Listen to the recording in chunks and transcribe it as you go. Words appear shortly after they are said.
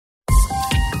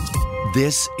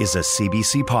This is a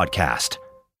CBC podcast.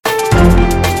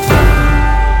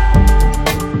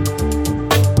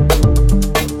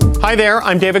 Hi there,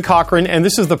 I'm David Cochran, and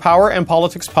this is the Power and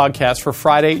Politics podcast for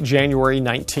Friday, January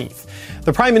 19th.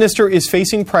 The Prime Minister is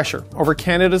facing pressure over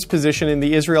Canada's position in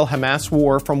the Israel-Hamas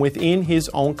war from within his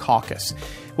own caucus.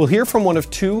 We'll hear from one of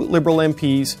two Liberal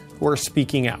MPs who are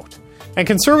speaking out. And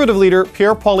Conservative leader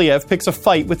Pierre Poilievre picks a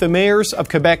fight with the mayors of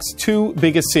Quebec's two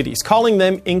biggest cities, calling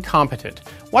them incompetent.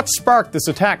 What sparked this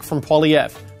attack from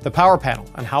Poilievre? The Power Panel,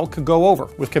 and how it could go over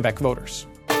with Quebec voters.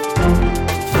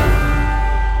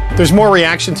 There's more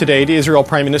reaction today to Israel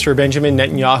Prime Minister Benjamin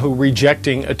Netanyahu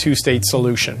rejecting a two-state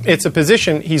solution. It's a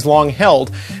position he's long held,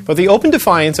 but the open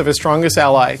defiance of his strongest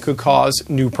ally could cause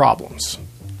new problems.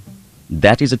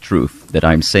 That is a truth that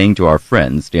I'm saying to our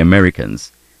friends, the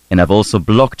Americans, and have also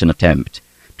blocked an attempt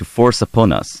to force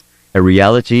upon us a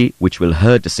reality which will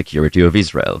hurt the security of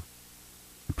Israel.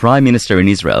 The Prime Minister in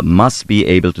Israel must be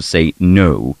able to say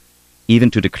no, even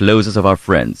to the closest of our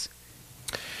friends.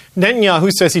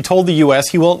 Netanyahu says he told the U.S.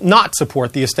 he will not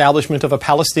support the establishment of a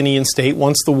Palestinian state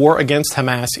once the war against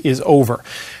Hamas is over.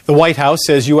 The White House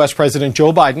says U.S. President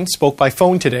Joe Biden spoke by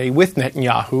phone today with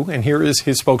Netanyahu, and here is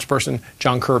his spokesperson,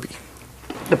 John Kirby.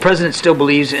 The president still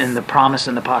believes in the promise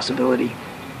and the possibility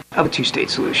of a two-state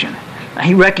solution.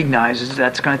 He recognizes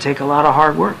that's going to take a lot of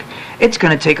hard work. It's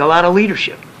going to take a lot of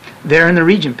leadership, there in the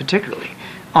region particularly,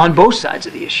 on both sides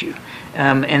of the issue.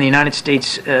 And the United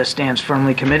States stands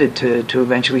firmly committed to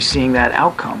eventually seeing that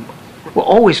outcome. We'll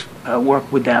always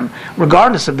work with them,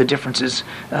 regardless of the differences,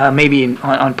 maybe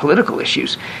on political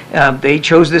issues. They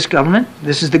chose this government.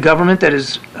 This is the government that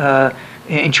is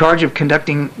in charge of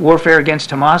conducting warfare against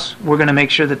Hamas. We're going to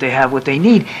make sure that they have what they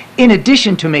need, in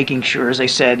addition to making sure, as I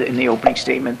said in the opening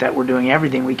statement, that we're doing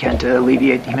everything we can to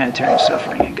alleviate humanitarian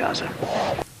suffering in Gaza.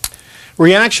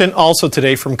 Reaction also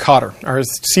today from Qatar. Our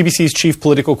CBC's chief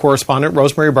political correspondent,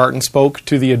 Rosemary Barton, spoke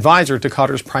to the advisor to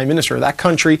Qatar's prime minister. That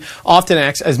country often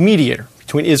acts as mediator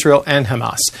between Israel and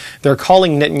Hamas. They're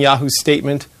calling Netanyahu's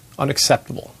statement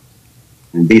unacceptable.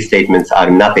 These statements are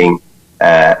nothing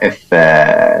if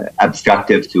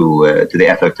obstructive to the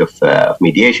effort of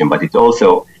mediation, but it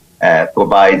also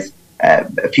provides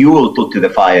fuel to the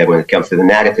fire when it comes to the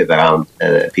narrative around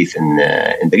peace in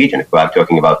the region. If we are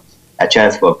talking about a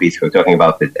chance for peace, we're talking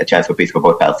about a chance for peace for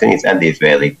both Palestinians and the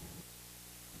Israeli.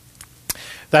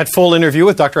 That full interview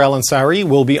with Dr. Alan Sari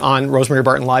will be on Rosemary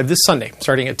Barton Live this Sunday,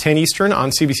 starting at 10 Eastern on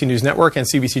CBC News Network and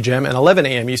CBC Gem, and 11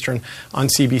 a.m. Eastern on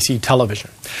CBC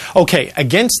Television. Okay,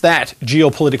 against that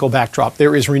geopolitical backdrop,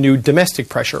 there is renewed domestic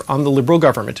pressure on the Liberal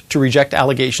government to reject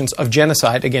allegations of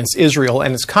genocide against Israel,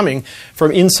 and it's coming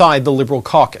from inside the Liberal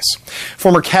caucus.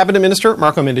 Former Cabinet Minister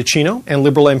Marco Mendicino and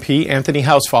Liberal MP Anthony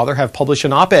Housefather have published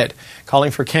an op-ed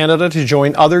calling for Canada to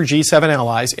join other G7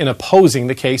 allies in opposing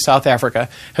the case South Africa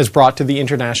has brought to the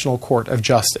International Court of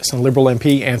Justice. And Liberal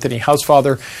MP Anthony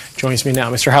Housefather joins me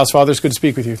now. Mr. Housefather, it's good to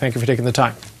speak with you. Thank you for taking the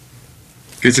time.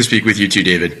 Good to speak with you too,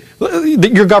 David.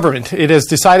 Your government, it has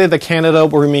decided that Canada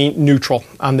will remain neutral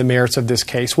on the merits of this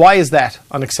case. Why is that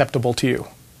unacceptable to you?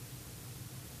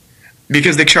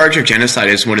 Because the charge of genocide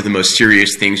is one of the most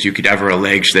serious things you could ever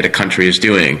allege that a country is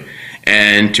doing.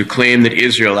 And to claim that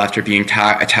Israel, after being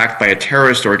attacked by a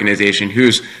terrorist organization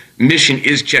whose mission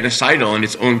is genocidal in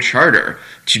its own charter,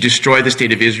 to destroy the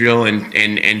state of Israel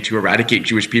and to eradicate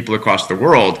Jewish people across the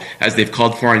world, as they've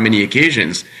called for on many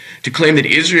occasions, to claim that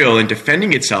Israel, in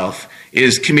defending itself,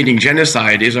 is committing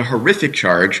genocide is a horrific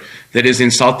charge that is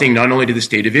insulting not only to the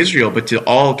state of Israel, but to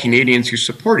all Canadians who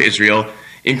support Israel,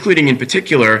 including in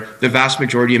particular the vast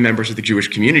majority of members of the Jewish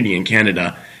community in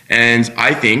Canada. And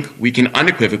I think we can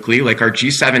unequivocally, like our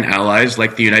G7 allies,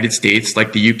 like the United States,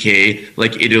 like the UK,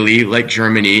 like Italy, like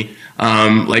Germany,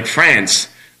 like France,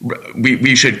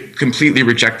 we should completely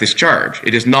reject this charge.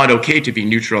 It is not okay to be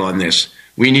neutral on this.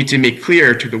 We need to make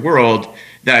clear to the world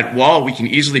that while we can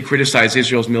easily criticize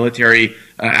Israel's military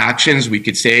actions, we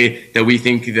could say that we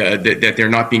think that they're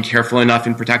not being careful enough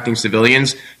in protecting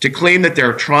civilians, to claim that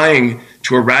they're trying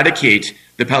to eradicate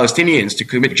the Palestinians, to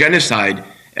commit genocide,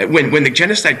 when the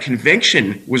Genocide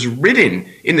Convention was written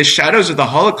in the shadows of the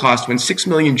Holocaust, when 6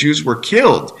 million Jews were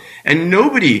killed, and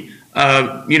nobody,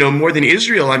 more than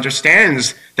Israel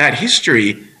understands that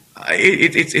history,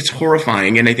 it's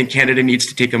horrifying, and I think Canada needs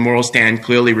to take a moral stand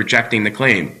clearly rejecting the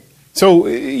claim. So,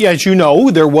 as you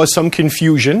know, there was some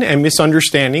confusion and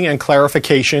misunderstanding and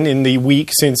clarification in the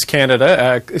week since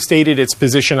Canada stated its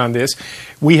position on this.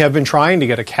 We have been trying to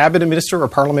get a cabinet minister, a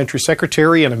parliamentary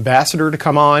secretary, an ambassador to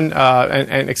come on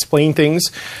and explain things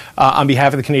on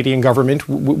behalf of the Canadian government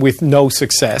with no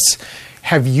success.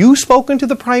 Have you spoken to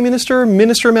the Prime Minister,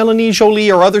 Minister Melanie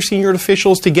Joly, or other senior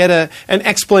officials to get an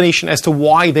explanation as to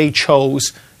why they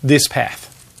chose this path?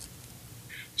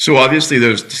 So obviously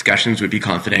those discussions would be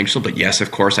confidential, but yes,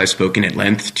 of course, I've spoken at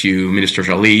length to Minister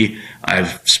Joly.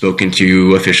 I've spoken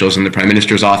to officials in the Prime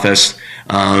Minister's office,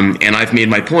 and I've made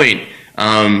my point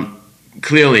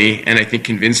clearly, and I think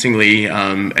convincingly,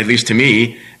 at least to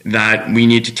me, that we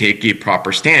need to take a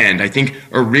proper stand. I think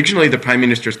originally the Prime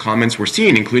Minister's comments were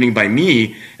seen, including by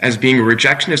me, as being a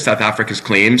rejection of South Africa's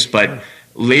claims, but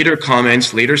later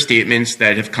comments, later statements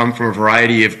that have come from a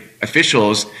variety of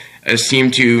officials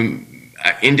seem to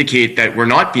indicate that we're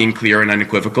not being clear and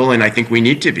unequivocal, and I think we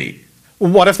need to be.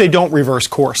 What if they don't reverse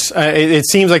course? It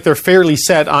seems like they're fairly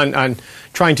set on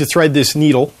trying to thread this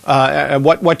needle.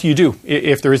 What do you do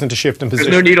if there isn't a shift in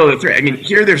position? There's no needle to thread. I mean,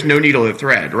 here there's no needle to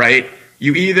thread, right?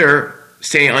 You either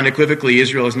say unequivocally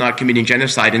Israel is not committing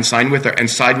genocide and side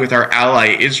with our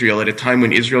ally Israel at a time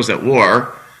when Israel's at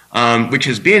war, which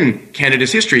has been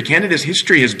Canada's history. Canada's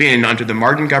history has been under the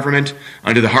Martin government,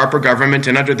 under the Harper government,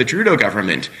 and under the Trudeau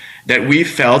government, that we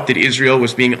felt that Israel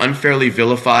was being unfairly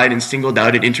vilified and singled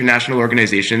out at international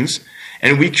organizations,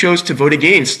 and we chose to vote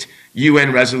against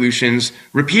UN resolutions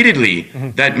repeatedly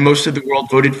that most of the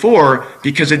world voted for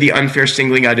because of the unfair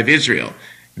singling out of Israel.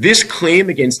 This claim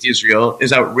against Israel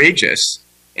is outrageous,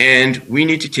 and we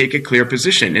need to take a clear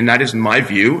position, and that is my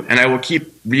view, and I will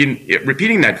keep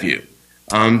repeating that view.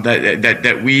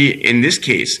 That we, in this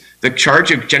case, the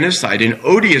charge of genocide, an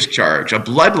odious charge, a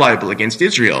blood libel against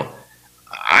Israel,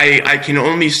 I can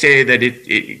only say that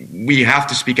we have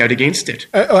to speak out against it.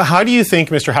 How do you think,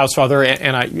 Mr. Housefather,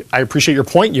 and I appreciate your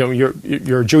point,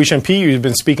 you're a Jewish MP, you've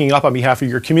been speaking up on behalf of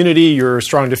your community, you're a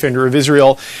strong defender of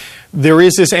Israel. There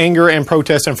is this anger and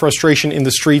protest and frustration in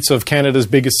the streets of Canada's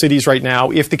biggest cities right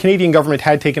now. If the Canadian government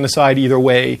had taken a side either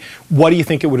way, what do you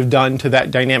think it would have done to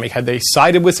that dynamic? Had they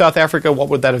sided with South Africa, what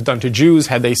would that have done to Jews?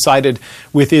 Had they sided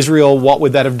with Israel, what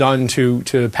would that have done to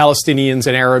Palestinians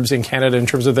and Arabs in Canada in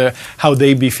terms of how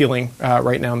they'd be feeling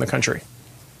right now in the country?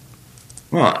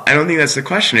 Well, I don't think that's the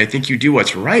question. I think you do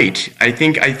what's right. I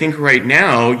think right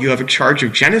now you have a charge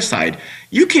of genocide.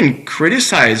 You can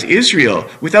criticize Israel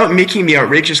without making the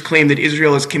outrageous claim that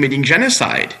Israel is committing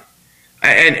genocide.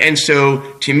 And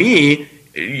so, to me,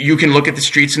 you can look at the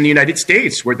streets in the United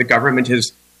States where the government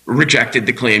has rejected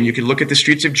the claim. You can look at the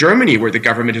streets of Germany where the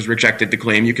government has rejected the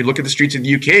claim. You can look at the streets of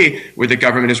the UK where the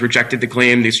government has rejected the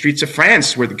claim. The streets of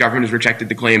France where the government has rejected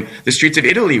the claim. The streets of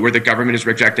Italy where the government has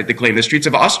rejected the claim. The streets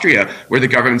of Austria where the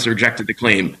government has rejected the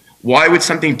claim. Why would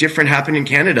something different happen in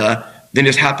Canada than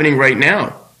is happening right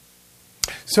now?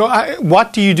 So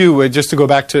what do you do, just to go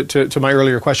back to my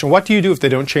earlier question, what do you do if they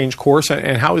don't change course,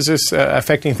 and how is this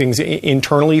affecting things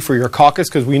internally for your caucus?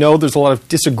 Because we know there's a lot of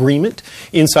disagreement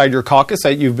inside your caucus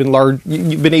that you've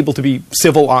been able to be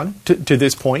civil on to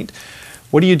this point.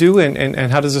 What do you do,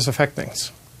 and how does this affect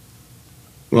things?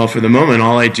 Well, for the moment,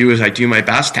 all I do is I do my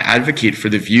best to advocate for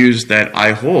the views that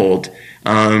I hold,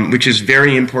 which is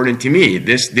very important to me.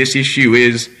 This issue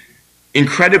is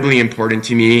incredibly important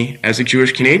to me as a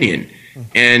Jewish Canadian.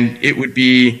 And it would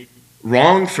be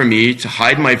wrong for me to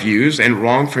hide my views and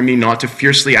wrong for me not to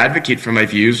fiercely advocate for my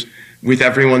views with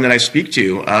everyone that I speak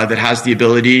to that has the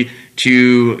ability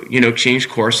to, change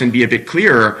course and be a bit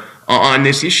clearer on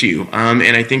this issue.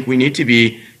 And I think we need to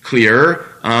be clear.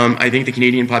 I think the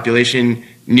Canadian population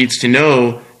needs to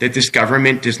know that this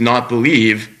government does not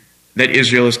believe that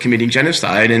Israel is committing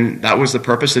genocide, and that was the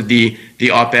purpose of the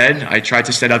op-ed. I tried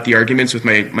to set out the arguments with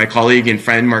my colleague and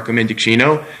friend Marco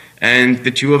Mendicino, and the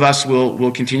two of us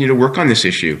will continue to work on this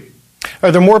issue.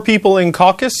 Are there more people in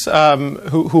caucus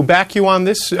who back you on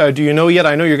this? Do you know yet?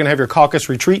 I know you're going to have your caucus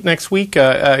retreat next week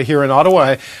here in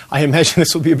Ottawa. I imagine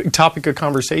this will be a big topic of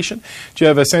conversation. Do you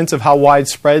have a sense of how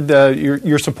widespread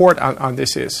your support on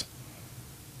this is?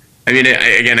 I mean,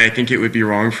 again, I think it would be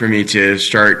wrong for me to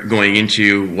start going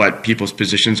into what people's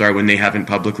positions are when they haven't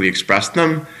publicly expressed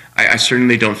them. I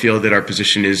certainly don't feel that our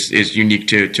position is unique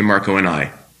to Marco and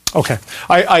I. Okay.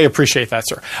 I appreciate that,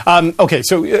 sir. Okay,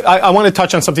 so I want to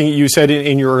touch on something you said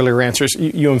in your earlier answers.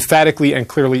 You emphatically and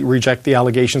clearly reject the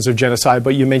allegations of genocide,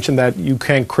 but you mentioned that you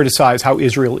can criticize how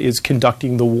Israel is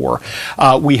conducting the war.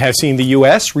 We have seen the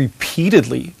U.S.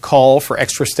 repeatedly call for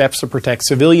extra steps to protect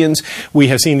civilians. We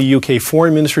have seen the UK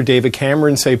Foreign Minister David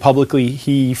Cameron say publicly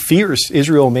he fears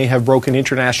Israel may have broken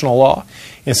international law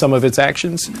in some of its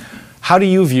actions. How do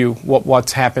you view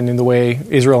what's happened in the way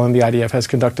Israel and the IDF has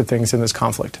conducted things in this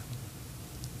conflict?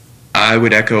 I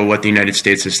would echo what the United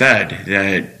States has said,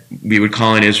 that we would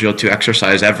call on Israel to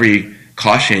exercise every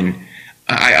caution.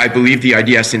 I believe the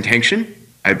IDF's intention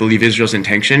I believe Israel's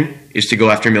intention is to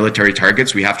go after military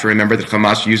targets. We have to remember that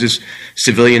Hamas uses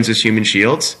civilians as human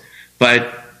shields,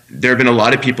 but there have been a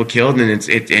lot of people killed, and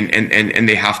and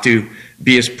they have to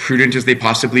be as prudent as they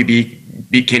possibly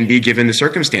can be given the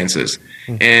circumstances.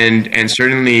 And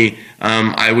certainly,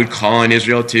 I would call on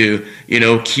Israel to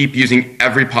keep using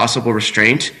every possible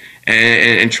restraint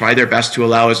and try their best to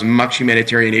allow as much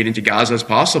humanitarian aid into Gaza as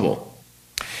possible.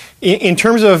 In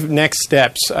terms of next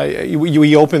steps,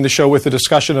 we opened the show with a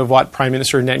discussion of what Prime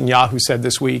Minister Netanyahu said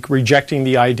this week, rejecting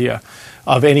the idea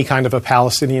of any kind of a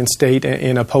Palestinian state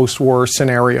in a post-war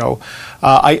scenario.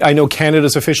 I know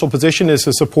Canada's official position is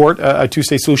to support a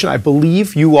two-state solution. I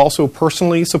believe you also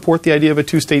personally support the idea of a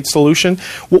two-state solution.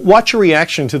 What's your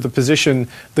reaction to the position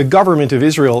the government of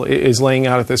Israel is laying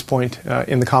out at this point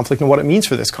in the conflict and what it means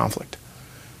for this conflict?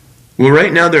 Well,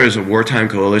 right now there is a wartime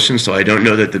coalition, so I don't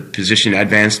know that the position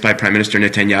advanced by Prime Minister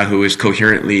Netanyahu is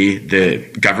coherently the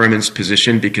government's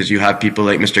position, because you have people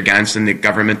like Mr. Gantz in the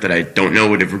government that I don't know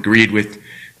would have agreed with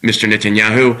Mr.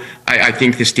 Netanyahu. I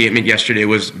think the statement yesterday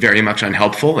was very much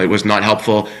unhelpful. It was not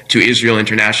helpful to Israel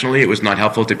internationally. It was not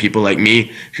helpful to people like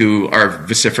me who are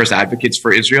vociferous advocates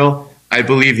for Israel. I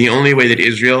believe the only way that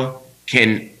Israel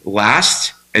can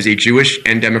last as a Jewish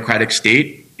and democratic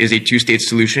state is a two-state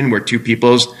solution where two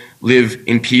peoples live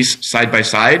in peace side by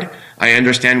side. I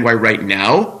understand why right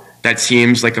now that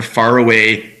seems like a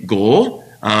faraway goal.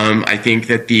 I think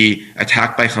that the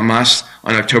attack by Hamas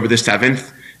on October the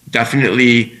 7th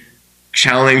definitely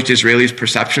challenged Israelis'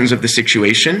 perceptions of the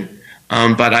situation.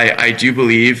 But I do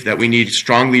believe that we need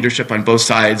strong leadership on both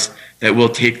sides that will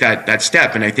take that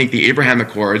step. And I think the Abraham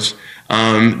Accords,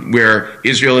 where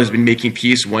Israel has been making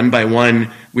peace one by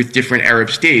one with different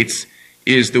Arab states,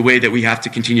 is the way that we have to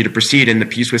continue to proceed, and the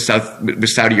peace with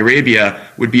Saudi Arabia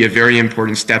would be a very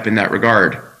important step in that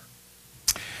regard.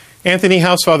 Anthony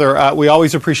Housefather, we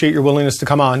always appreciate your willingness to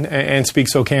come on and speak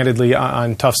so candidly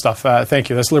on tough stuff.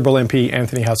 Thank you. That's Liberal MP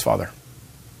Anthony Housefather.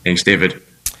 Thanks, David.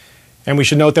 And we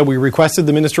should note that we requested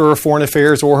the Minister of Foreign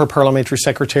Affairs or her parliamentary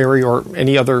secretary or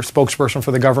any other spokesperson for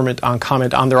the government on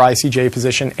comment on their ICJ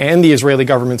position and the Israeli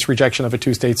government's rejection of a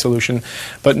two-state solution,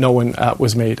 but no one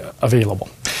was made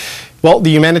available. Well,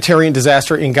 the humanitarian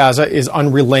disaster in Gaza is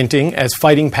unrelenting as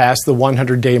fighting passed the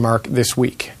 100-day mark this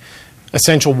week.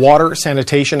 Essential water,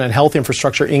 sanitation, and health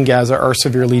infrastructure in Gaza are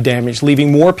severely damaged,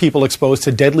 leaving more people exposed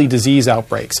to deadly disease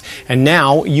outbreaks. And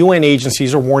now, UN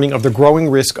agencies are warning of the growing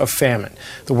risk of famine.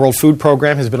 The World Food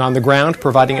Programme has been on the ground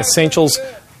providing essential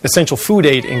food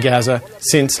aid in Gaza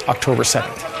since October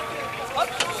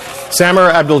 7th.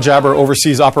 Samar Abdul-Jabbar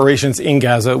oversees operations in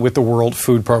Gaza with the World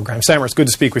Food Programme. Samar, it's good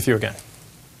to speak with you again.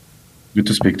 Good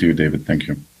to speak to you, David. Thank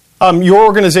you. Your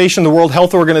organization, the World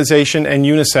Health Organization, and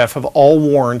UNICEF have all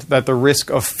warned that the risk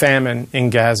of famine in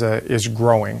Gaza is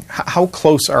growing. How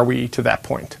close are we to that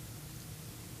point?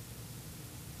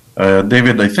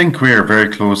 David, I think we are very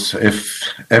close if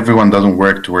everyone doesn't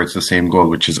work towards the same goal,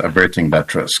 which is averting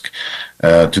that risk.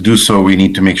 To do so, we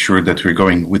need to make sure that we're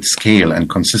going with scale and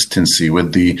consistency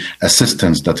with the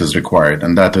assistance that is required.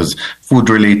 And that is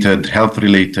food-related,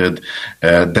 health-related,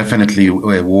 definitely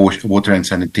water and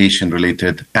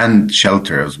sanitation-related, and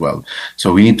shelter as well.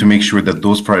 So we need to make sure that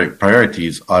those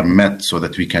priorities are met so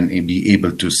that we can be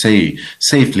able to say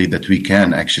safely that we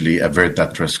can actually avert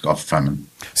that risk of famine.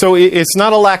 So it's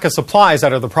not a lack of supplies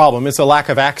that are the problem, it's a lack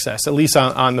of access, at least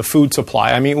on the food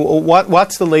supply. I mean,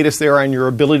 what's the latest there on your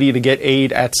ability to get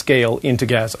aid at scale into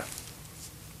Gaza?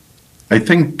 I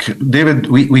think, David,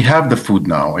 we have the food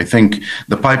now. I think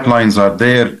the pipelines are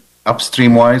there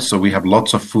upstream-wise, so we have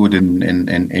lots of food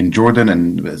in Jordan.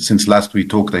 And since last we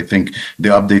talked, I think the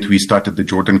update, we started the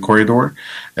Jordan corridor.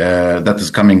 That is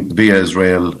coming via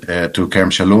Israel to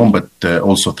Kerem Shalom, but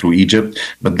also through Egypt.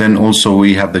 But then also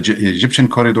we have the Egyptian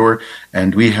corridor,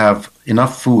 and we have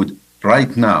enough food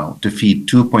right now to feed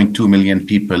 2.2 million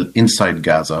people inside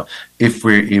Gaza if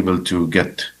we're able to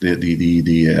get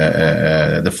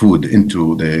the food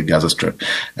into the Gaza Strip.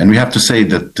 And we have to say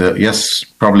that, yes,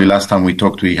 probably last time we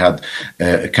talked, we had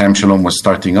Kerem Shalom was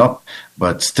starting up,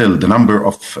 but still the number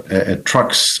of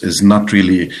trucks is not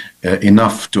really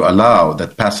enough to allow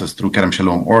that passes through Kerem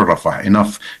Shalom or Rafah,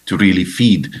 enough to really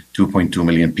feed 2.2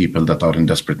 million people that are in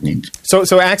desperate need.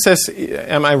 So access,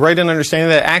 am I right in understanding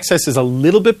that access is a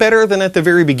little bit better than at the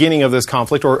very beginning of this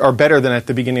conflict, or better than at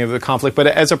the beginning of the conflict, but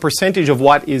as a percentage of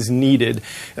what is needed,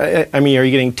 I mean, are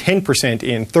you getting 10%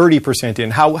 in, 30%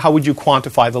 in? How would you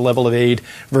quantify the level of aid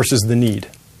versus the need?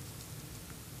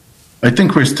 I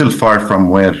think we're still far from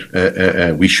where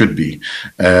we should be.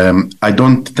 I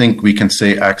don't think we can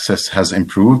say access has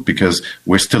improved because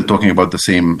we're still talking about the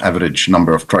same average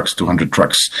number of trucks, 200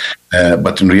 trucks.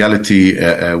 But in reality,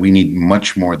 we need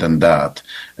much more than that.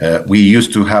 We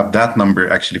used to have that number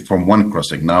actually from one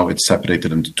crossing. Now it's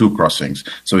separated into two crossings.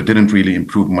 So it didn't really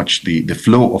improve much the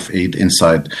flow of aid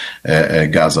inside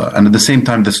Gaza. And at the same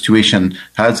time, the situation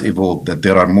has evolved that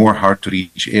there are more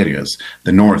hard-to-reach areas.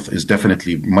 The north is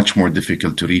definitely much more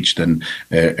difficult to reach than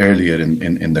earlier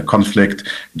in the conflict.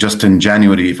 Just in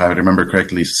January, if I remember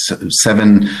correctly,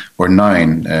 7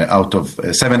 out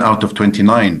of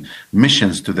 29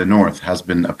 missions to the north has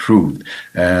been approved.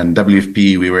 And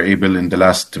WFP, we were able in the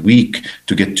last week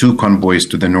to get 2 convoys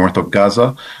to the north of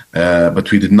Gaza,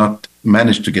 but we did not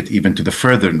manage to get even to the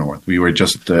further north. We were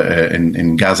just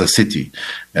in Gaza City.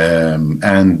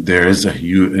 And there is a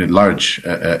large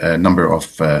number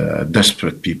of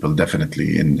desperate people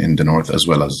definitely in the north as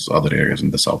well as other areas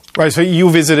in the south. Right, so you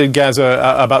visited Gaza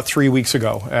about 3 weeks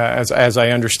ago, as I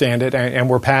understand it, and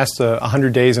we're past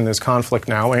 100 days in this conflict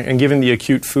now. And given the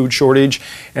acute food shortage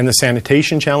and the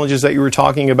sanitation challenges that you were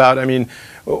talking about, I mean,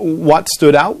 what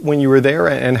stood out when you were there,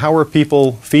 and how are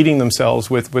people feeding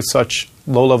themselves with such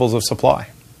low levels of supply?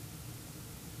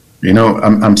 You know,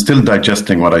 I'm still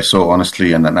digesting what I saw,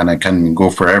 honestly, and I can go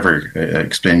forever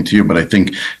explaining to you, but I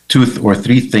think 2 or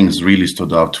 3 things really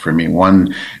stood out for me.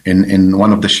 One, in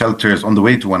one of the shelters, on the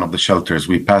way to one of the shelters,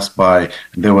 we passed by,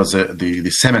 there was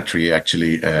the cemetery,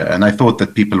 actually, and I thought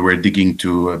that people were digging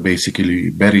to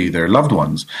basically bury their loved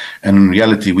ones. And in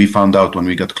reality, we found out when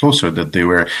we got closer that they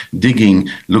were digging,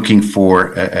 looking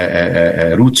for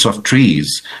roots of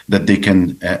trees that they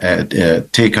can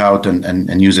take out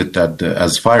and use it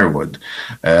as firewood.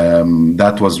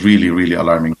 That was really, really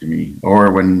alarming to me.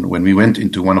 Or when we went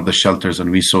into one of the shelters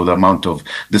and we saw the amount of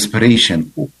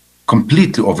desperation,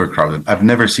 completely overcrowded. I've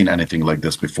never seen anything like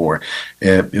this before.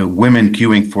 Women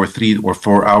queuing for 3 or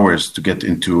 4 hours to get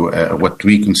into what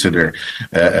we consider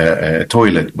a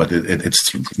toilet, but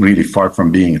it's really far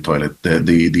from being a toilet.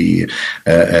 The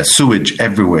sewage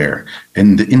everywhere,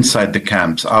 inside the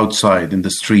camps, outside, in the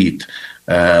street.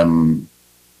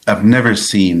 I've never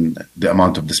seen the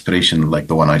amount of desperation like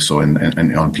the one I saw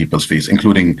on people's face,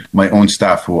 including my own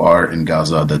staff who are in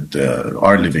Gaza that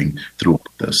are living through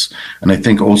this. And I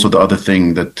think also the other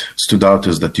thing that stood out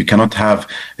is that you cannot have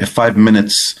 5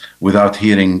 minutes without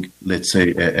hearing, let's say,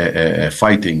 a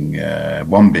fighting,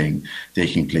 bombing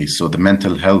taking place. So the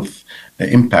mental health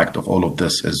impact of all of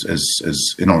this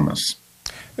is enormous.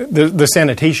 The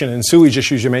sanitation and sewage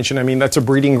issues you mentioned, I mean, that's a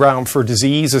breeding ground for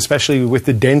disease, especially with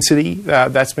the density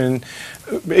that's been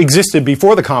existed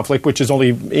before the conflict, which has only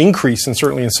increased, and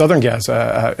certainly in southern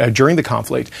Gaza during the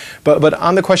conflict. But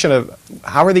on the question of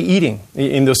how are they eating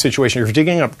in those situations? You're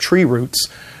digging up tree roots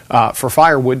for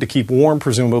firewood to keep warm,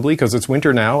 presumably, because it's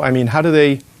winter now. I mean, how do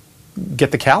they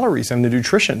get the calories and the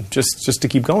nutrition just to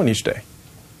keep going each day?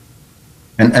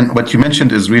 And what you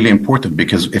mentioned is really important,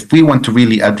 because if we want to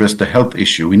really address the health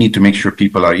issue, we need to make sure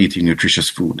people are eating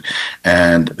nutritious food.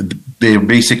 And they're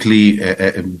basically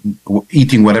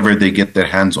eating whatever they get their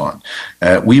hands on.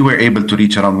 We were able to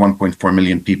reach around 1.4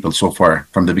 million people so far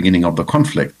from the beginning of the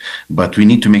conflict, but we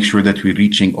need to make sure that we're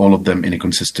reaching all of them in a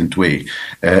consistent way.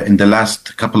 In the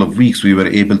last couple of weeks, we were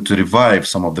able to revive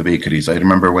some of the bakeries. I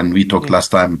remember when we talked last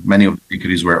time, many of the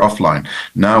bakeries were offline.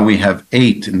 Now we have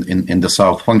 8 in the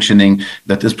south functioning,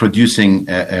 that is producing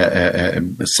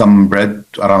some bread,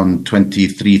 around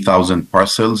 23,000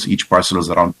 parcels. Each parcel is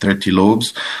around 30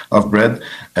 loaves of bread.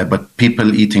 But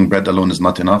people eating bread alone is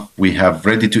not enough. We have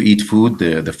ready-to-eat food.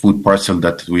 The food parcel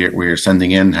that we're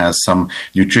sending in has some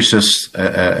nutritious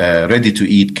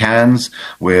ready-to-eat cans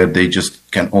where they just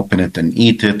can open it and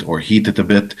eat it or heat it a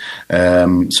bit.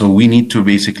 So we need to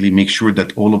basically make sure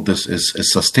that all of this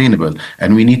is sustainable.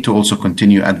 And we need to also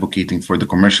continue advocating for the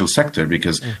commercial sector,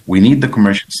 because we need the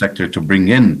commercial sector to bring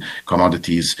in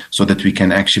commodities so that we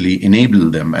can actually enable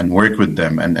them and work with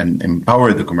them and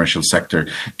empower the commercial sector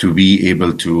to be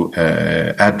able to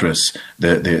address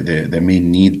the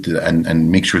main need and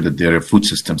make sure that there are food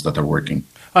systems that are working.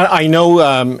 I know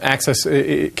access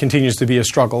continues to be a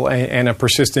struggle and a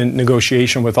persistent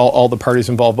negotiation with all the parties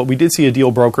involved, but we did see a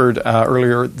deal brokered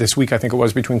earlier this week, I think it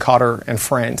was, between Qatar and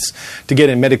France to get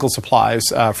in medical supplies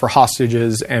for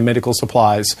hostages and medical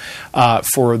supplies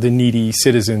for the needy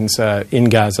citizens in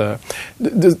Gaza.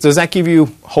 Does that give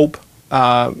you hope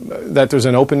that there's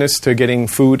an openness to getting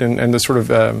food and the sort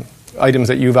of items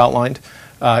that you've outlined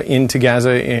into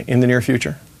Gaza in the near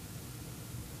future?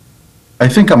 I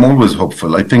think I'm always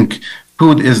hopeful. I think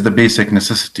food is the basic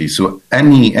necessity. So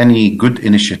any good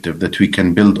initiative that we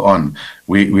can build on,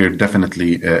 we're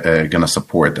definitely going to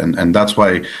support. And that's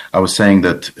why I was saying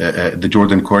that the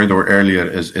Jordan Corridor earlier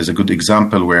is a good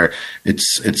example where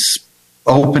it's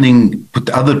opening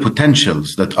other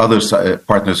potentials that other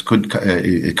partners could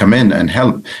come in and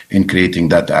help in creating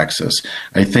that access.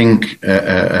 I think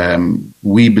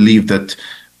we believe that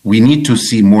we need to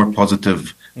see more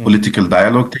positive political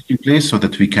dialogue taking place so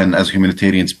that we can, as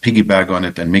humanitarians, piggyback on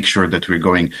it and make sure that we're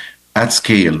going at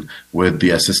scale with the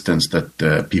assistance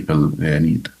that people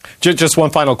need. Just one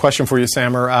final question for you,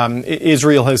 Samer.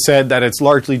 Israel has said that it's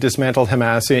largely dismantled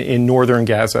Hamas in northern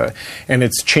Gaza, and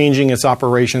it's changing its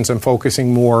operations and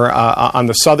focusing more on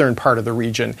the southern part of the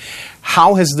region.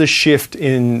 How has the shift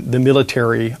in the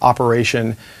military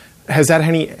operation, has that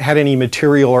had any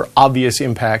material or obvious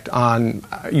impact on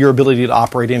your ability to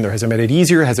operate in there? Has it made it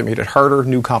easier? Has it made it harder?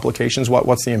 New complications?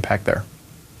 What's the impact there?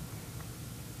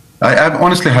 I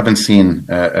honestly haven't seen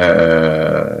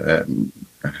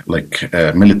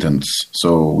militants, so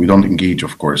we don't engage,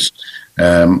 of course.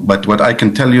 But what I can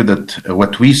tell you that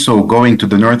what we saw going to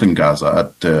the northern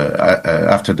Gaza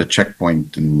after the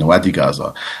checkpoint in Wadi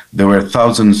Gaza, there were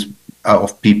thousands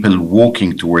of people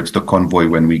walking towards the convoy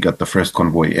when we got the first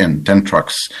convoy in, 10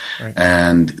 trucks. Right.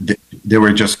 And they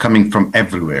were just coming from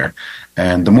everywhere.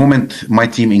 And the moment my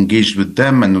team engaged with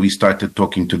them and we started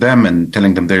talking to them and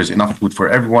telling them there's enough food for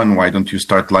everyone, why don't you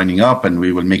start lining up and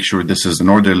we will make sure this is an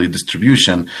orderly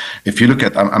distribution. If you look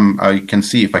at, I can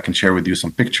see if I can share with you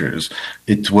some pictures.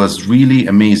 It was really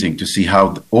amazing to see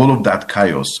how all of that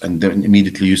chaos, and then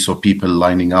immediately you saw people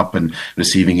lining up and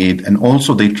receiving aid. And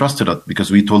also they trusted us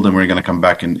because we told them we're going to come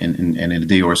back in a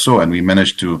day or so, and we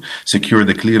managed to secure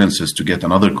the clearances to get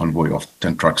another convoy of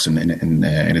 10 trucks in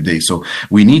a day. So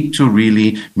we need to really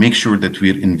make sure that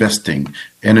we're investing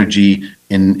energy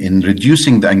in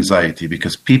reducing the anxiety,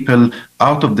 because people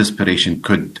out of desperation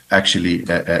could actually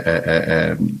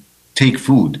take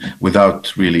food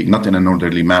without really, not in an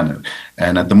orderly manner.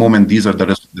 And at the moment, these are the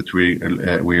risks that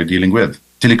we're dealing with.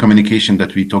 Telecommunication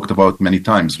that we talked about many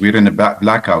times. We're in a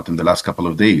blackout in the last couple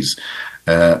of days.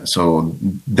 So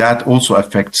that also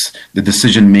affects the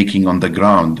decision making on the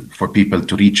ground for people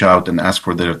to reach out and ask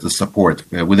for the support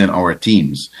within our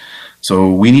teams.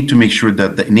 So we need to make sure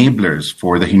that the enablers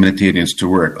for the humanitarians to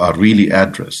work are really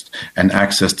addressed, and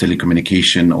access,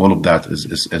 telecommunication, all of that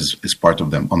is part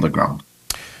of them on the ground.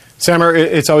 Samer,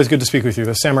 it's always good to speak with you.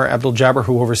 That's Samer Abdel-Jabbar,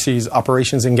 who oversees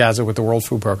operations in Gaza with the World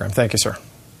Food Programme. Thank you, sir.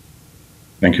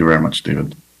 Thank you very much,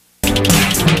 David.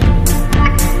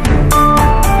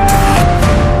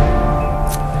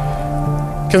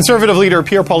 Conservative leader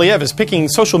Pierre Poilievre is picking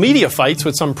social media fights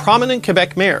with some prominent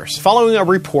Quebec mayors, following a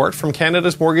report from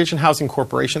Canada's Mortgage and Housing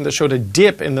Corporation that showed a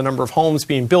dip in the number of homes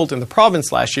being built in the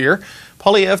province last year.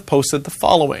 Poilievre posted the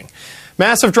following.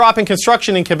 Massive drop in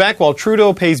construction in Quebec while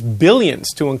Trudeau pays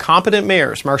billions to incompetent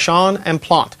mayors Marchand and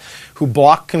Plante, who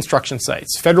block construction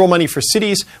sites. Federal money for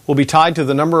cities will be tied to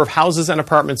the number of houses and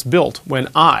apartments built when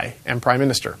I am Prime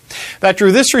Minister. That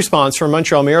drew this response from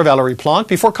Montreal Mayor Valérie Plante.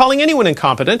 Before calling anyone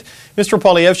incompetent, Mr.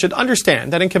 Poilievre should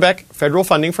understand that in Quebec, federal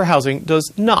funding for housing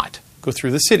does not go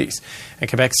through the cities. And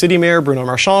Quebec City Mayor Bruno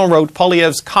Marchand wrote,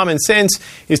 Poilievre's common sense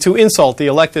is to insult the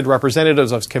elected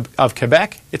representatives of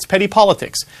Quebec. It's petty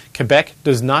politics. Quebec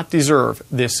does not deserve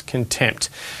this contempt.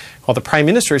 While the Prime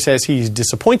Minister says he's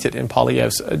disappointed in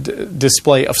Poilievre's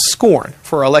display of scorn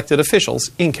for elected officials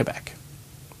in Quebec.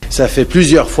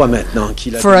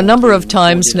 For a number of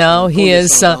times now, he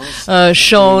has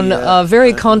shown a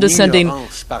very condescending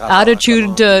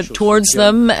attitude towards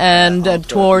them and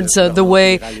towards the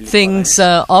way things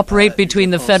operate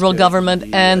between the federal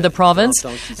government and the province.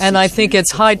 And I think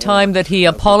it's high time that he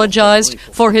apologized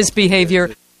for his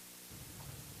behavior.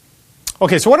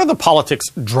 Okay, so what are the politics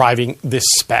driving this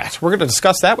spat? We're going to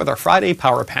discuss that with our Friday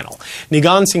Power Panel.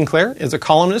 Nigan Sinclair is a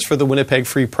columnist for the Winnipeg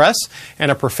Free Press and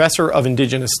a professor of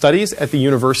Indigenous Studies at the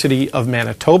University of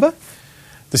Manitoba.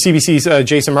 The CBC's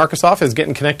Jason Markusoff is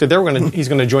getting connected there. He's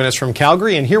going to join us from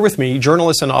Calgary. And here with me,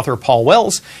 journalist and author Paul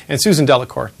Wells and Susan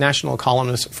Delacour, national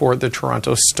columnist for the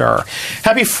Toronto Star.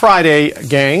 Happy Friday,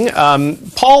 gang.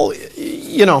 Paul,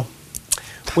 you know,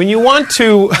 when you want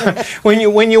to when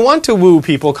you want to woo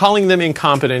people, calling them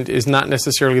incompetent is not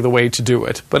necessarily the way to do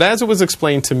it. But as it was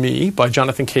explained to me by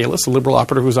Jonathan Kalis, a Liberal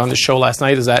operative who was on the show last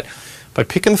night, is that by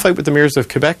picking the fight with the mayors of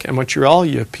Quebec and Montreal,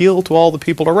 you appeal to all the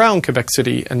people around Quebec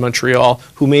City and Montreal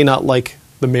who may not like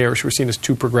the mayors who are seen as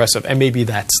too progressive, and maybe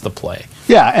that's the play.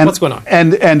 Yeah, and what's going on?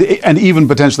 And even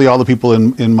potentially all the people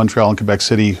in Montreal and Quebec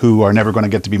City who are never going to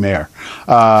get to be mayor.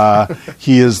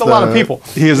 He is a lot of people.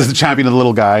 He is the champion of the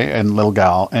little guy and little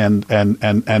gal, and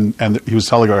he was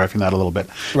telegraphing that a little bit.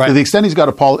 Right. To the extent he's got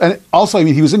a and also, I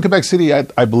mean, he was in Quebec City,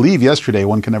 I believe, yesterday.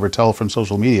 One can never tell from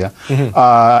social media.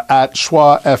 At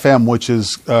Schwa FM, which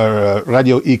is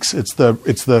Radio X. It's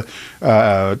the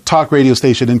talk radio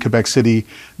station in Quebec City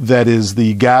that is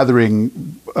the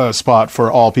gathering spot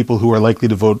for all people who are likely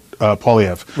to vote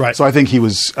Poilievre. Right. So I think he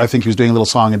was doing a little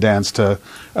song and dance to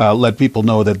let people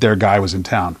know that their guy was in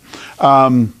town.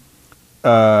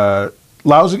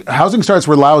 Housing starts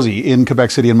were lousy in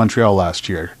Quebec City and Montreal last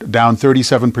year, down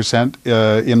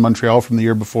 37% in Montreal from the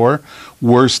year before,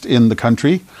 worst in the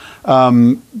country.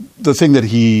 The thing that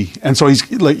so he's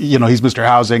he's Mr.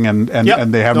 Housing and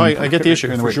they haven't. No, I get the issue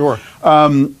anyway. for sure.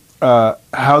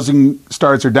 Housing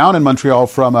starts are down in Montreal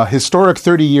from a historic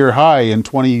 30-year high in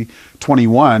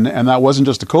 2021, and that wasn't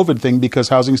just a COVID thing because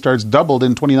housing starts doubled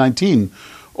in 2019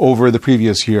 over the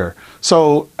previous year.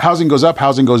 So housing goes up,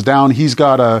 housing goes down. He's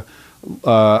got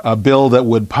a bill that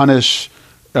would punish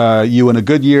you in a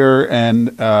good year and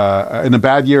in a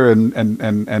bad year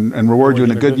and reward you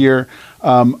in a good year.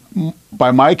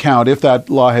 By my count, if that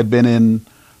law had been in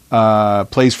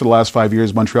place for the last 5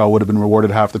 years, Montreal would have been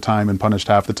rewarded half the time and punished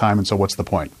half the time. And so what's the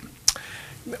point?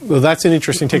 Well, that's an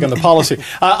interesting take on the policy.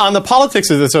 On the politics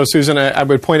of this, though, Susan, I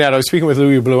would point out, I was speaking with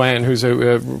Louis Blouin, who's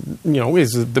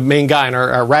is the main guy in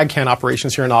our RAGCAN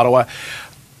operations here in Ottawa.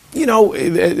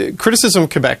 Criticism of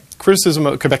Quebec, criticism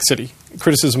of Quebec City,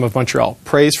 criticism of Montreal,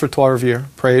 praise for Trois-Rivières,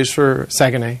 praise for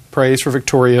Saguenay, praise for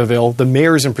Victoriaville, the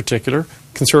mayors in particular.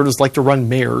 Conservatives like to run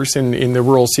mayors in the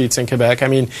rural seats in Quebec. I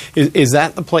mean, is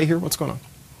that the play here? What's going on?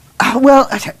 Well,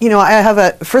 I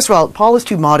have first of all, Paul is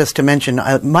too modest to mention.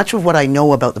 Much of what I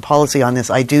know about the policy on this,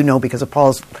 I do know because of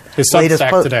Paul's latest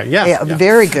post today. Yeah.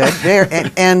 Very good.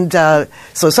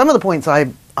 So some of the points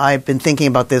I've been thinking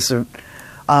about this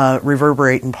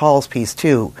reverberate in Paul's piece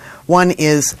too. One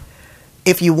is,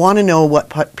 if you want to know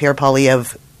what Pierre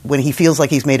Poilievre, when he feels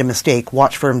like he's made a mistake,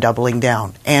 watch for him doubling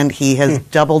down. And he has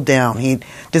doubled down. He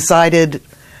decided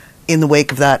in the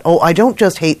wake of that, I don't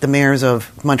just hate the mayors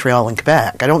of Montreal and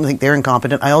Quebec. I don't think they're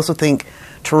incompetent. I also think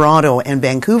Toronto and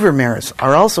Vancouver mayors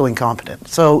are also incompetent.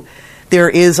 So there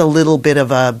is a little bit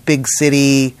of a big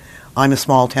city, I'm a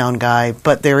small town guy,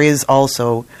 but there is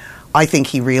also, I think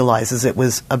he realizes it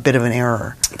was a bit of an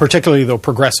error. Particularly, though,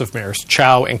 progressive mayors,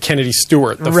 Chow and Kennedy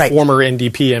Stewart, the former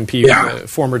NDP MP,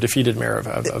 former defeated mayor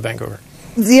of Vancouver.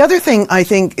 The other thing I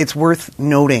think it's worth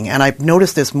noting, and I've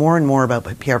noticed this more and more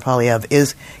about Pierre Poilievre,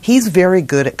 is he's very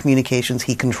good at communications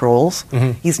he controls.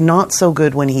 Mm-hmm. He's not so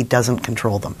good when he doesn't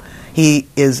control them. He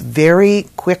is very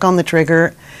quick on the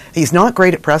trigger. He's not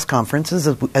great at press conferences,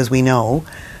 as we know.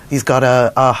 He's got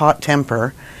a hot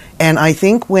temper. And I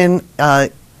think when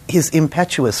his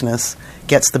impetuousness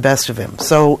gets the best of him.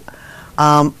 So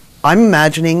I'm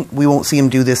imagining we won't see him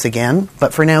do this again,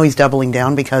 but for now he's doubling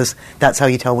down because that's how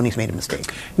you tell when he's made a mistake.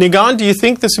 Nigan, do you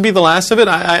think this would be the last of it?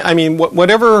 I mean,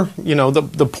 whatever,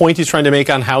 the point he's trying to make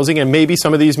on housing, and maybe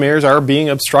some of these mayors are being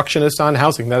obstructionist on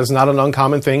housing. That is not an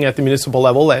uncommon thing at the municipal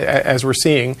level, as we're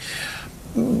seeing.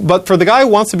 But for the guy who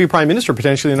wants to be prime minister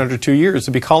potentially in under 2 years,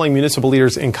 to be calling municipal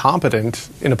leaders incompetent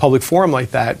in a public forum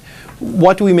like that,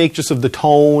 what do we make just of the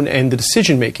tone and the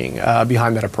decision-making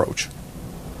behind that approach?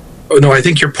 Oh, no, I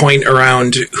think your point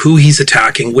around who he's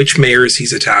attacking, which mayors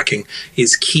he's attacking,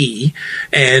 is key.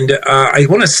 And I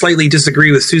want to slightly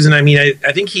disagree with Susan. I mean,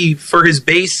 I think for his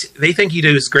base, they think he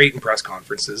does great in press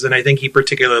conferences. And I think he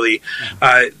particularly,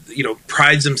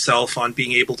 prides himself on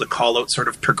being able to call out sort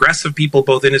of progressive people,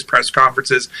 both in his press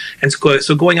conferences. And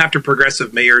so going after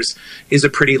progressive mayors is a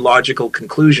pretty logical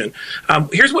conclusion.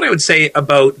 Here's what I would say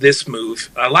about this move.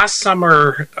 Last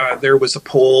summer, there was a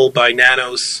poll by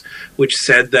Nanos which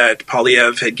said that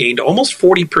Poilievre had gained almost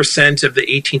 40% of the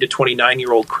 18 to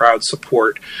 29-year-old crowd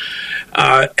support.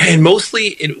 And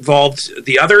mostly it involved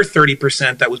the other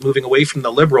 30% that was moving away from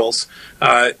the Liberals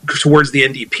towards the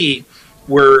NDP,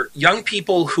 were young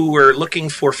people who were looking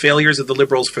for failures of the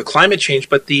Liberals for climate change,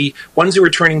 but the ones who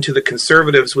were turning to the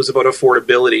Conservatives was about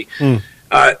affordability.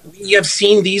 We have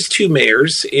seen these two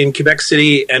mayors in Quebec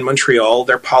City and Montreal,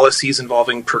 their policies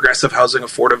involving progressive housing,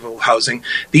 affordable housing.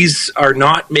 These are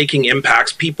not making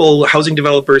impacts. Housing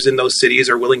developers in those cities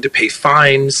are willing to pay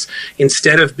fines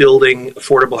instead of building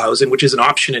affordable housing, which is an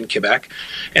option in Quebec.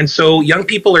 And so young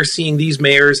people are seeing these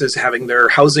mayors as having their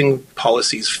housing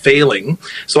policies failing.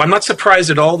 So I'm not surprised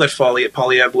at all that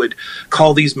Poilievre would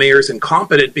call these mayors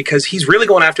incompetent, because he's really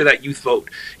going after that youth vote.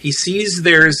 He sees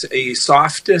there's a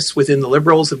softness within the Liberals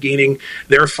Liberals of gaining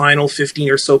their final 15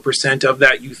 or so % of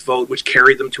that youth vote, which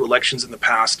carried them to elections in the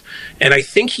past. And I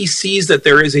think he sees that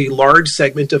there is a large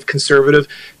segment of conservative,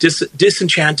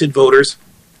 disenchanted voters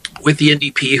with the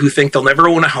NDP who think they'll never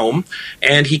own a home,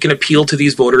 and he can appeal to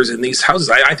these voters in these houses.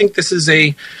 I think this is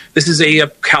a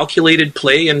calculated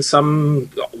play in some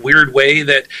weird way,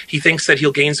 that he thinks that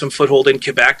he'll gain some foothold in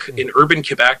Quebec, in urban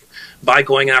Quebec, by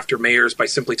going after mayors, by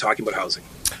simply talking about housing.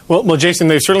 Well, Jason,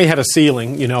 they've certainly had a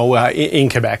ceiling, in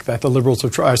Quebec that the Liberals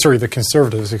have the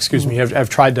Conservatives, have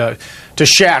tried to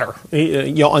shatter,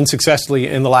 unsuccessfully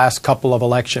in the last couple of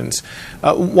elections.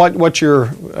 What's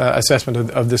your assessment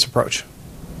of this approach?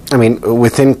 I mean,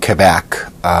 within Quebec,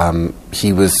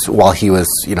 he was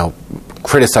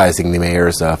criticizing the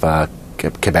mayors of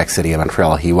Quebec City and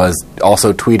Montreal. He was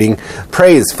also tweeting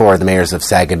praise for the mayors of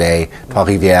Saguenay,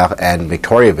 Trois-Rivières, and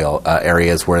Victoriaville,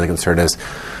 areas where the Conservatives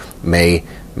may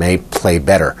play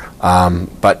better.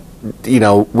 But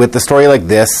with the story like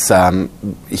this,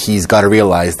 he's got to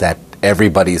realize that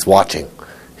everybody's watching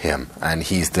him, and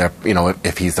he's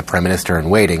if he's the prime minister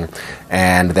in waiting,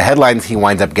 and the headlines he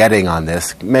winds up getting on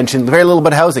this mention very little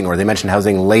bit housing, or they mention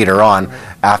housing later on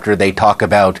after they talk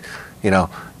about,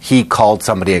 he called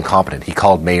somebody incompetent. He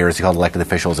called mayors, he called elected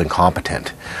officials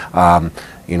incompetent. We're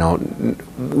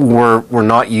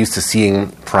not used to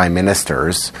seeing prime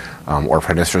ministers or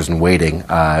prime ministers in waiting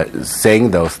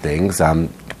saying those things.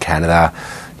 Canada,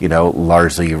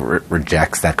 largely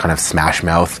rejects that kind of smash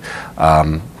mouth.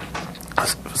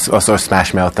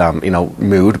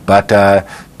 Mood, but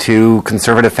to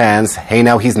conservative fans, hey,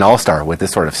 now he's an all-star with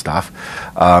this sort of stuff.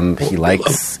 He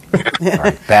likes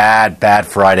bad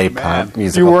Friday pun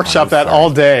music. You workshopped that all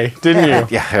day, didn't you?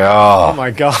 Yeah. Oh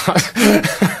my God.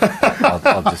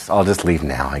 I'll just leave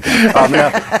now, I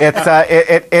guess.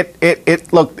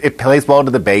 It plays well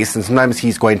to the base, and sometimes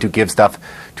he's going to give stuff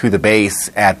to the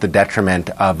base at the detriment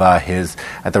of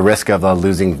at the risk of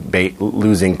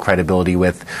losing credibility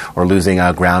with, or losing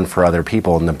ground for other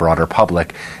people in the broader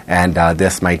public. And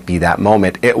this might be that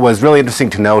moment. It was really interesting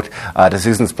to note, to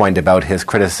Susan's point about his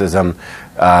criticism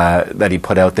that he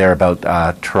put out there about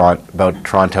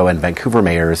Toronto and Vancouver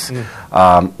mayors,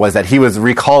 was that he was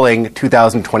recalling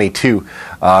 2022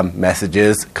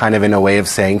 messages, kind of in a way of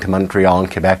saying to Montreal and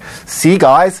Quebec, see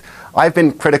guys, I've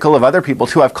been critical of other people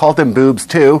too. I've called them boobs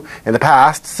too in the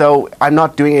past, so I'm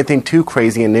not doing anything too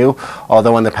crazy and new,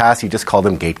 although in the past he just called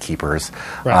them gatekeepers.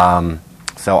 Right.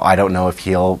 So I don't know if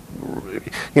he'll,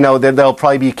 there'll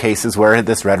probably be cases where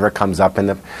this rhetoric comes up in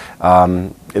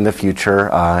the future.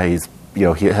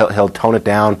 He'll tone it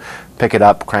down, pick it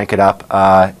up, crank it up.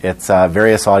 It's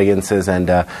various audiences and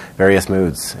various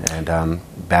moods, and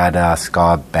bad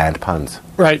ska band puns.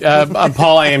 Right.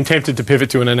 Paul, I am tempted to pivot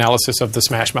to an analysis of the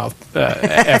Smash Mouth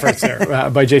efforts there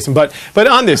by Jason. But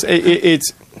on this,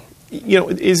 it's,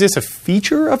 is this a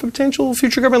feature of a potential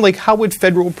future government? Like, how would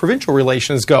federal-provincial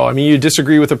relations go? I mean, you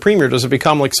disagree with the premier. Does it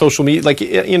become like social media? Like,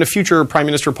 in a future Prime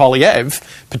Minister Poilievre,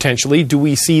 potentially, do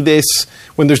we see this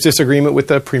when there's disagreement with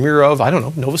the premier of, I don't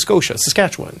know, Nova Scotia,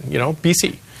 Saskatchewan,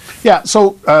 BC? Yeah,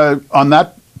 so on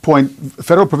that point,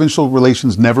 federal-provincial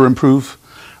relations never improve.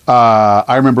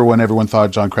 I remember when everyone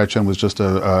thought John Chrétien was just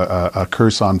a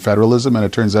curse on federalism, and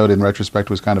it turns out, in retrospect,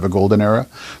 was kind of a golden era.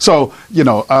 So, they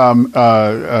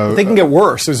can get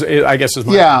worse, I guess is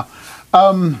my... Yeah.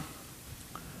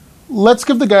 Let's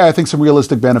give the guy, I think, some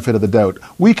realistic benefit of the doubt.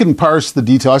 We can parse the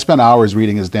detail. I spent hours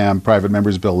reading his damn private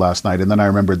member's bill last night, and then I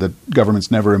remembered that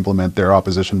governments never implement their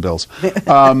opposition bills.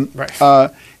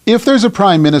 Right. If there's a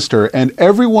prime minister and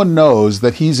everyone knows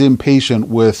that he's impatient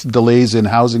with delays in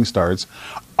housing starts,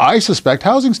 I suspect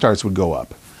housing starts would go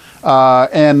up.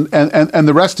 And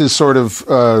the rest is sort of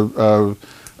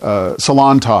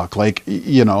salon talk. Like,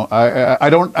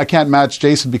 I can't match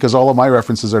Jason because all of my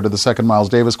references are to the second Miles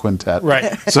Davis quintet.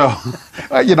 Right. So,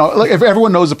 if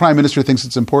everyone knows the prime minister thinks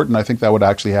it's important, I think that would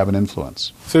actually have an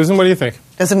influence. Susan, what do you think?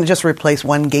 Doesn't it just replace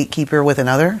one gatekeeper with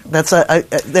another? That's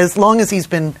as long as he's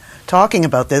been talking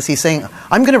about this, he's saying,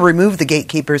 I'm going to remove the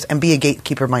gatekeepers and be a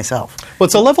gatekeeper myself. Well,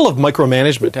 it's a level of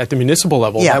micromanagement at the municipal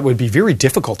level that would be very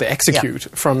difficult to execute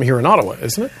from here in Ottawa,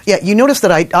 isn't it? Yeah, you notice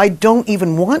that I don't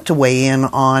even want to weigh in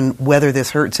on whether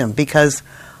this hurts him, because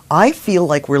I feel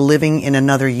like we're living in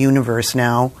another universe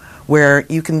now where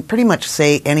you can pretty much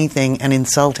say anything and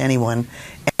insult anyone,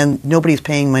 and nobody's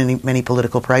paying many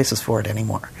political prices for it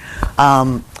anymore.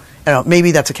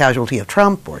 Maybe that's a casualty of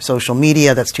Trump or social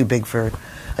media. That's too big for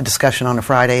a discussion on a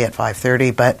Friday at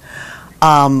 5:30, but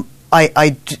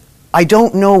I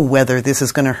don't know whether this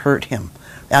is going to hurt him.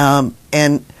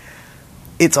 And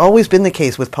it's always been the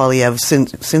case with Poilievre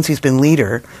since he's been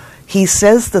leader. he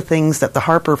says the things that the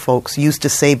Harper folks used to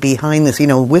say behind this,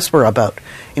 whisper about,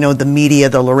 the media,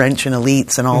 the Laurentian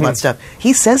elites and all that stuff.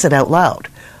 He says it out loud.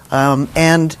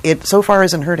 And it so far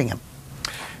isn't hurting him.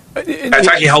 That's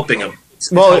actually helping him. It's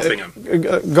helping him.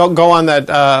 Go on that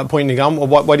point, Nigam.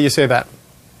 Why do you say that?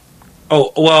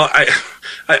 Oh, well,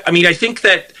 I mean, I think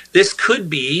that this could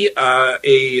be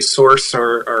a source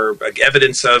or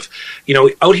evidence of,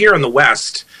 out here in the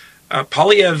West,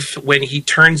 Poilievre, when he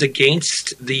turns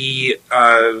against the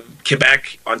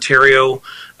Quebec, Ontario,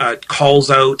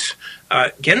 calls out,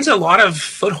 gains a lot of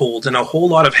foothold and a whole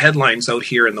lot of headlines out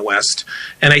here in the West.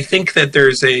 And I think that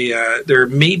there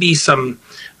may be some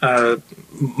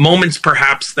moments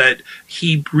perhaps that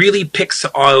he really picks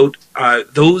out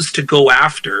those to go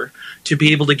after to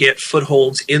be able to get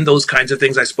footholds in those kinds of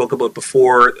things I spoke about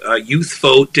before, youth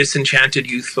vote, disenchanted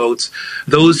youth votes,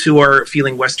 those who are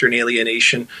feeling Western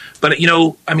alienation. But, I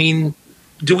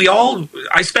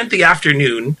spent the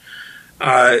afternoon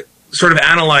sort of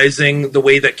analyzing the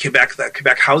way that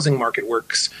Quebec housing market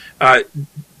works.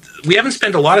 We haven't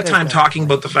spent a lot of time talking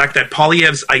about the fact that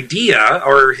Poilievre's idea,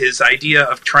 or his idea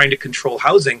of trying to control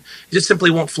housing, just simply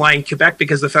won't fly in Quebec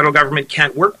because the federal government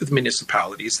can't work with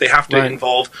municipalities. They have to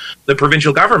involve the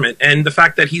provincial government. And the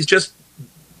fact that he's just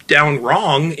down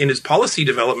wrong in his policy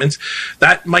developments,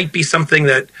 that might be something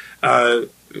that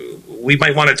we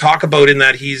might want to talk about, in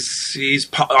that he's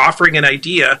offering an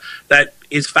idea that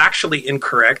is factually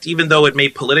incorrect, even though it may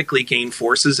politically gain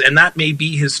forces, and that may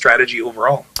be his strategy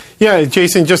overall. Yeah,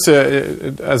 Jason, just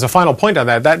as a final point on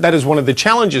that is one of the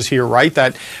challenges here, right?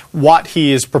 That what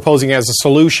he is proposing as a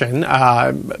solution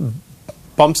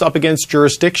bumps up against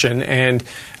jurisdiction, and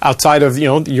outside of,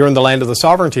 you're in the land of the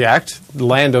Sovereignty Act, the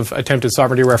land of attempted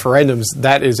sovereignty referendums,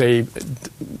 that is a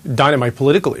dynamite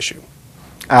political issue.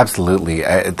 Absolutely.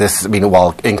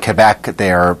 While in Quebec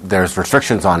there's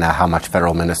restrictions on how much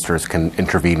federal ministers can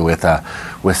intervene with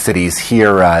cities.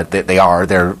 Here,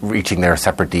 they're reaching their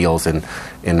separate deals in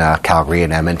Calgary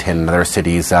and Edmonton and other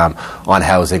cities on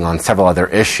housing, on several other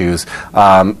issues.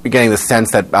 You're getting the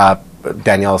sense that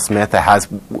Danielle Smith has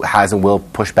and will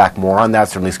push back more on that.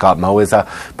 Certainly Scott Moe is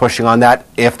pushing on that.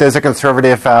 If there's a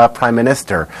Conservative Prime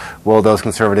Minister, will those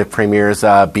Conservative premiers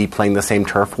be playing the same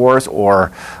turf wars,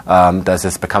 or does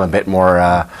this become a bit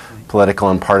more political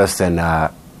and partisan?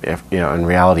 If in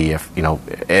reality,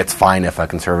 it's fine if a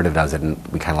Conservative does it, and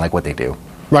we kind of like what they do.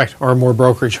 Right, or more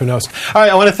brokerage, who knows. All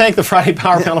right, I want to thank the Friday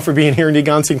Power Panel for being here.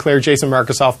 Nigam Sinclair, Jason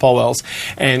Markusoff, Paul Wells,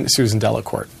 and Susan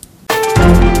Delacourt.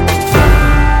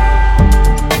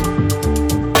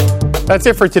 That's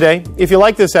it for today. If you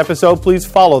like this episode, please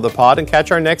follow the pod and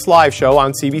catch our next live show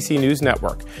on CBC News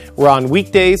Network. We're on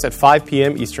weekdays at 5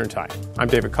 p.m. Eastern Time. I'm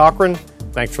David Cochran.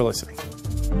 Thanks for listening.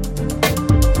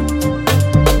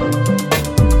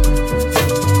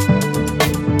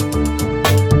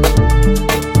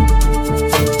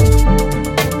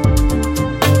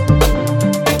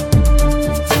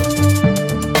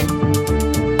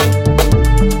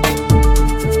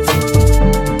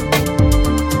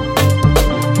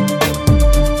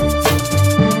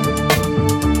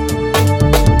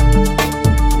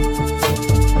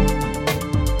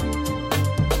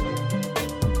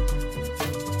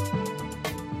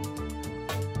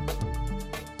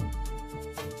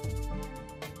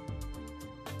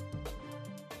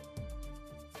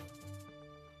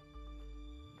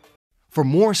 For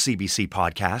more CBC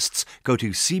podcasts, go to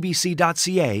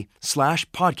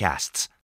cbc.ca/podcasts.